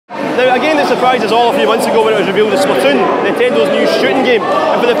Now again, the surprise is all a few months ago when it was revealed that Splatoon, Nintendo's new shooting game,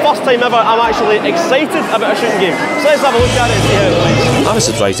 and for the first time ever I'm actually excited about a shooting game. So let's have a look at it and see how it looks. I'm as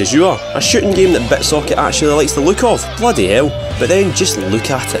surprised as you are. A shooting game that Bitsocket actually likes the look of. Bloody hell. But then just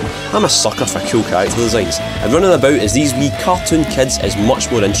look at it. I'm a sucker for cool character designs, and running about as these wee cartoon kids is much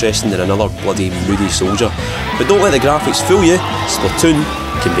more interesting than another bloody moody soldier. But don't let the graphics fool you, Splatoon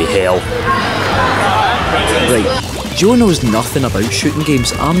can be hell. Right, Joe knows nothing about shooting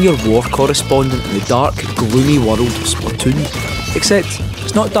games. I'm your war correspondent in the dark, gloomy world of Splatoon. Except,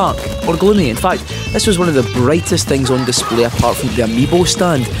 it's not dark or gloomy. In fact, this was one of the brightest things on display apart from the amiibo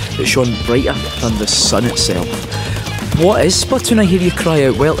stand that shone brighter than the sun itself. What is Splatoon, I hear you cry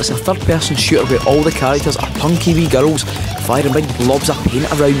out? Well, it's a third-person shooter where all the characters are punky wee girls firing big blobs of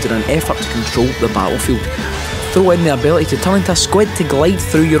paint around in an effort to control the battlefield. Throw in the ability to turn into a squid to glide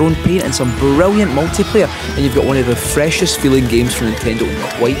through your own paint and some brilliant multiplayer, and you've got one of the freshest feeling games from Nintendo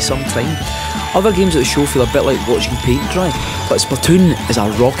in quite some time. Other games at the show feel a bit like watching paint dry, but Splatoon is a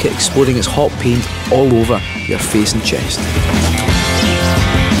rocket exploding its hot paint all over your face and chest.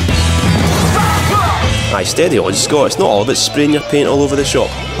 Aye, steady on, Scott. It's not all about spraying your paint all over the shop.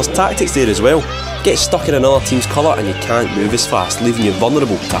 There's tactics there as well. Get stuck in another team's colour and you can't move as fast, leaving you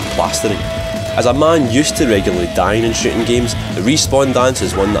vulnerable to a plastering. As a man used to regularly dying in shooting games, the respawn dance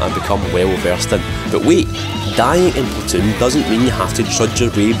is one that I've become well versed in. But wait, dying in Splatoon doesn't mean you have to trudge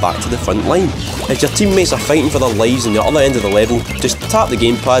your way back to the front line. If your teammates are fighting for their lives on the other end of the level, just tap the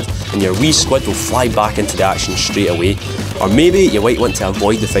gamepad and your wee squid will fly back into the action straight away. Or maybe you might want to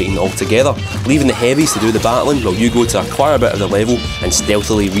avoid the fighting altogether, leaving the heavies to do the battling while you go to acquire a bit of the level and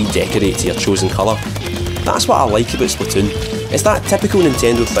stealthily redecorate to your chosen colour. That's what I like about Splatoon. It's that typical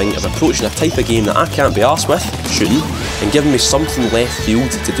Nintendo thing of approaching a type of game that I can't be arsed with, shooting, and giving me something left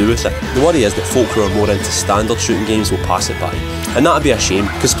field to do with it. The worry is that folk who are more into standard shooting games will pass it by. And that'd be a shame,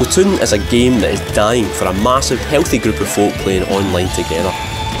 because Splatoon is a game that is dying for a massive, healthy group of folk playing online together.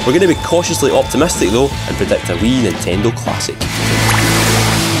 We're going to be cautiously optimistic though, and predict a wee Nintendo classic.